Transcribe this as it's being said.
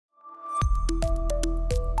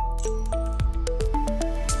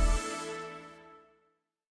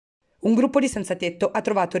Un gruppo di senzatetto ha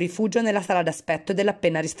trovato rifugio nella sala d'aspetto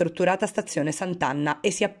dell'appena ristrutturata stazione Sant'Anna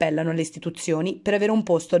e si appellano alle istituzioni per avere un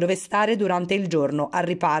posto dove stare durante il giorno, al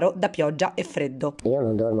riparo da pioggia e freddo. Io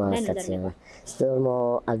non dormo alla stazione,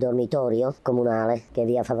 dormo al dormitorio comunale che è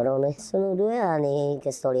via Favrone. Sono 2 anni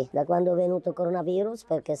che sto lì, da quando è venuto il coronavirus,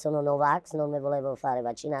 perché sono Novax, non mi volevo fare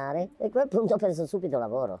vaccinare e a quel punto ho preso subito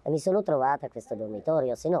lavoro e mi sono trovata a questo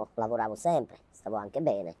dormitorio, se no lavoravo sempre, stavo anche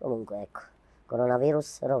bene. Comunque ecco.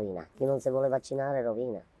 Coronavirus rovina, chi non si vuole vaccinare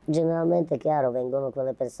rovina. Generalmente, chiaro, vengono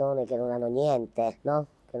quelle persone che non hanno niente, no?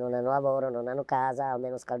 Che non hanno lavoro, non hanno casa,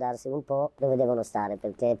 almeno scaldarsi un po', dove devono stare,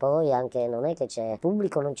 perché poi anche non è che c'è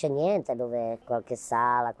pubblico, non c'è niente, dove qualche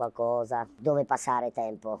sala, qualcosa, dove passare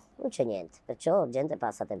tempo, non c'è niente, perciò gente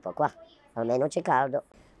passa tempo qua, almeno c'è caldo.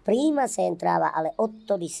 Prima si entrava alle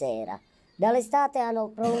 8 di sera, dall'estate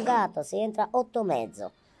hanno prolungato, si entra 8:30.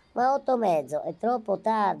 Ma 8:30 è troppo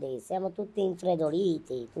tardi, siamo tutti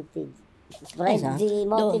infreddoliti, tutti freddi,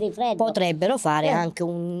 morti di freddo. Potrebbero fare anche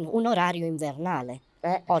un orario invernale,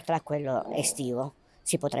 oltre a quello estivo,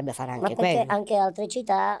 si potrebbe fare anche quello. Ma perché anche altre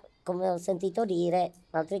città, come ho sentito dire,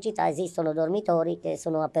 altre città esistono dormitori che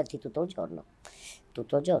sono aperti tutto il giorno.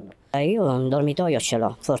 Tutto il giorno. Io un dormitorio ce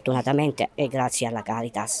l'ho, fortunatamente, e grazie alla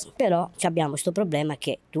Caritas. Però abbiamo questo problema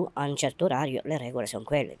che tu a un certo orario, le regole sono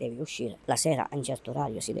quelle, devi uscire. La sera a un certo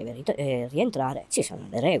orario si deve rientrare, ci sono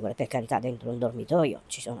le regole, per carità, dentro un dormitorio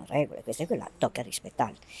ci sono regole, queste e quella, tocca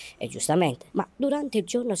rispettarle, e giustamente. Ma durante il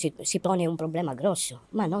giorno si pone un problema grosso,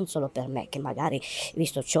 ma non solo per me, che magari,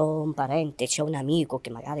 visto c'ho un parente, c'ho un amico che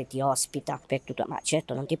magari ti ospita per tutto, ma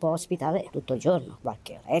certo non ti può ospitare tutto il giorno,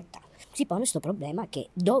 qualche oretta. Si pone questo problema che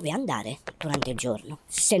dove andare durante il giorno?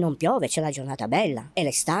 Se non piove c'è la giornata bella, e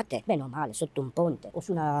l'estate, bene o male, sotto un ponte o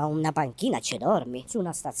su una panchina ci dormi, su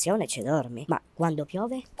una stazione ci dormi. Ma quando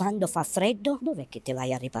piove? Quando fa freddo? Dov'è che ti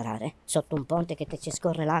vai a riparare? Sotto un ponte che ci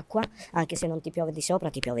scorre l'acqua? Anche se non ti piove di sopra,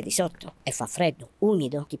 ti piove di sotto. E fa freddo,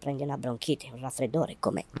 umido, ti prendi una bronchite, un raffreddore,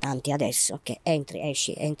 come tanti adesso, che entri,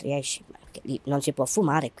 esci, perché lì non si può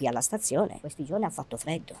fumare qui alla stazione. Questi giorni ha fatto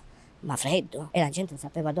freddo. Ma freddo, e la gente non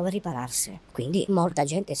sapeva dove ripararsi. Quindi molta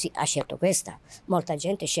gente ha scelto questa. Molta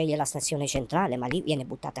gente sceglie la stazione centrale, ma lì viene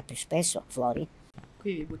buttata più spesso fuori.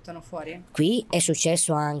 Qui vi buttano fuori? Qui è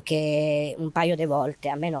successo anche un paio di volte,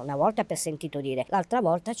 almeno una volta per sentito dire. L'altra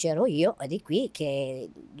volta c'ero io di qui che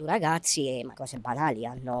 2 ragazzi, ma cose banali,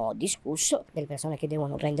 hanno discusso. Delle persone che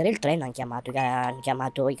devono prendere il treno hanno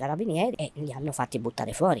chiamato i carabinieri e li hanno fatti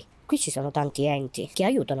buttare fuori. Qui ci sono tanti enti che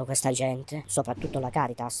aiutano questa gente, soprattutto la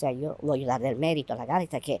Caritas. Io voglio dare del merito alla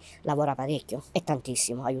Caritas che lavora parecchio e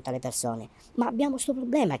tantissimo, aiuta le persone. Ma abbiamo questo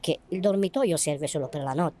problema che il dormitorio serve solo per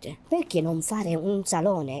la notte. Perché non fare un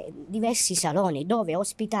salone, diversi saloni dove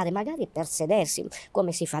ospitare, magari per sedersi,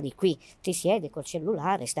 come si fa di qui? Ti siedi col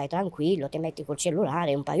cellulare, stai tranquillo, ti metti col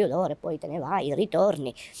cellulare un paio d'ore, poi te ne vai,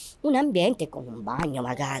 ritorni. Un ambiente con un bagno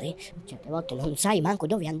magari. Certe volte non sai manco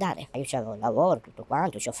dove andare. Io c'avevo il lavoro, tutto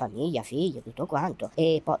quanto, c'ho famiglia, figli, tutto quanto.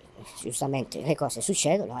 E poi, giustamente, le cose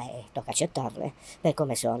succedono e tocca accettarle per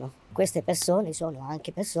come sono. Queste persone sono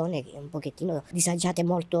anche persone un pochettino disagiate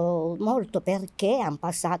molto, molto, perché hanno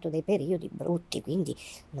passato dei periodi brutti, quindi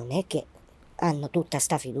non è che hanno tutta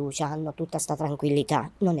sta fiducia, hanno tutta sta tranquillità.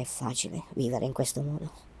 Non è facile vivere in questo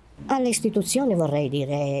modo. Alle istituzioni vorrei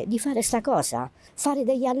dire di fare sta cosa, fare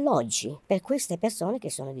degli alloggi per queste persone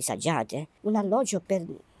che sono disagiate, un alloggio per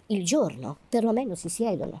il giorno, perlomeno si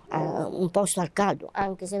siedono a un posto al caldo,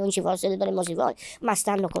 anche se non ci fosse delle mosifoni, ma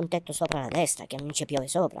stanno con tetto sopra la testa, che non ci piove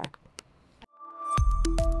sopra.